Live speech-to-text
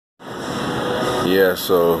Yeah,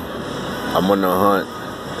 so I'm on the hunt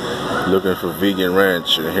looking for vegan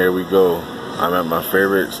ranch, and here we go. I'm at my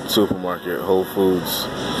favorite supermarket, Whole Foods,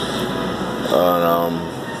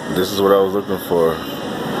 and this is what I was looking for: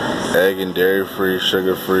 egg and dairy free,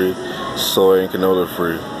 sugar free, soy and canola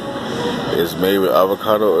free. It's made with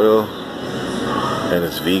avocado oil and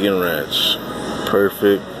it's vegan ranch.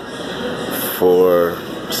 Perfect for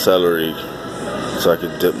celery, so I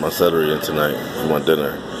could dip my celery in tonight for my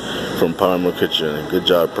dinner. From Primal Kitchen. Good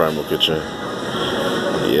job, Primal Kitchen.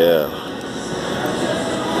 Yeah.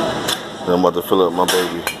 I'm about to fill up my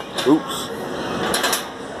baby. Oops.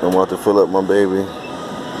 I'm about to fill up my baby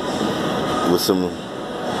with some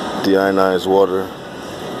deionized water.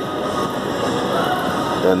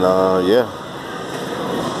 And yeah.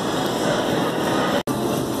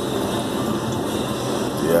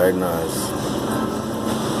 Deionized.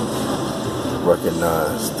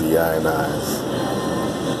 Recognize, deionized.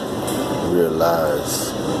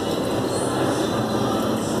 Realize.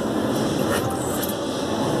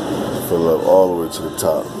 Fill up all the way to the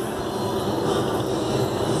top.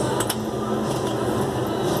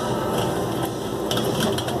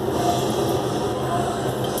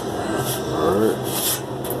 Alright.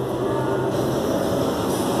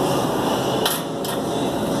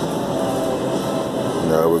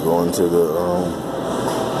 Now we're going to the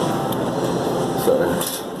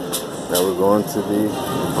now we're going to the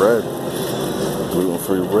bread.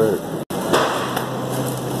 Gluten-free bread.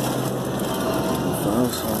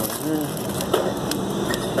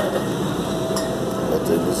 I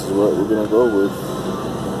think this is what we're gonna go with.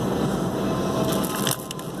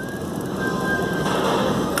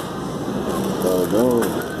 Oh no.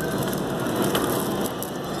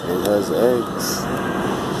 It has eggs.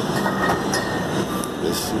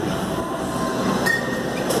 Let's see.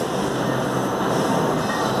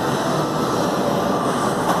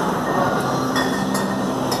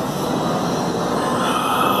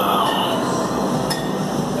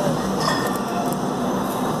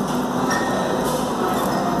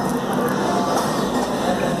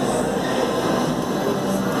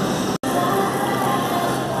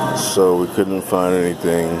 So we couldn't find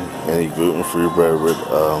any gluten-free bread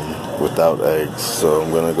without eggs. So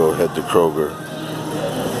I'm gonna go head to Kroger.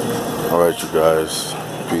 All right, you guys.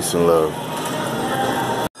 Peace and love.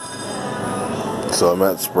 So I'm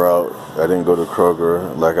at Sprout. I didn't go to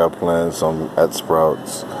Kroger like I planned, so I'm at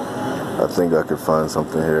Sprouts. I think I could find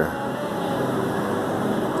something here.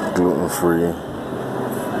 Gluten-free,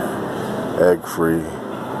 egg-free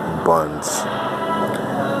buns.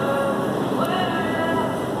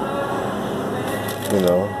 You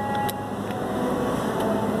know,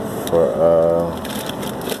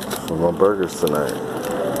 for my burgers tonight.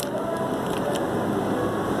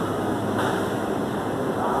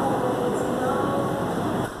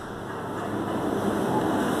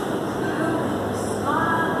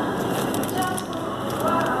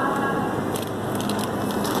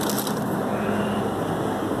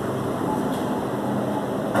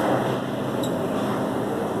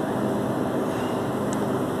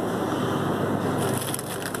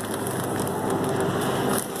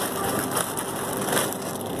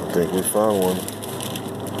 I think we found one.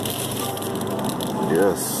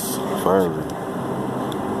 Yes, finally.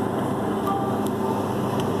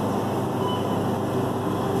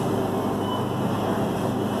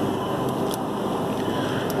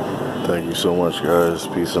 Thank you so much, guys.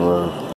 Peace and love.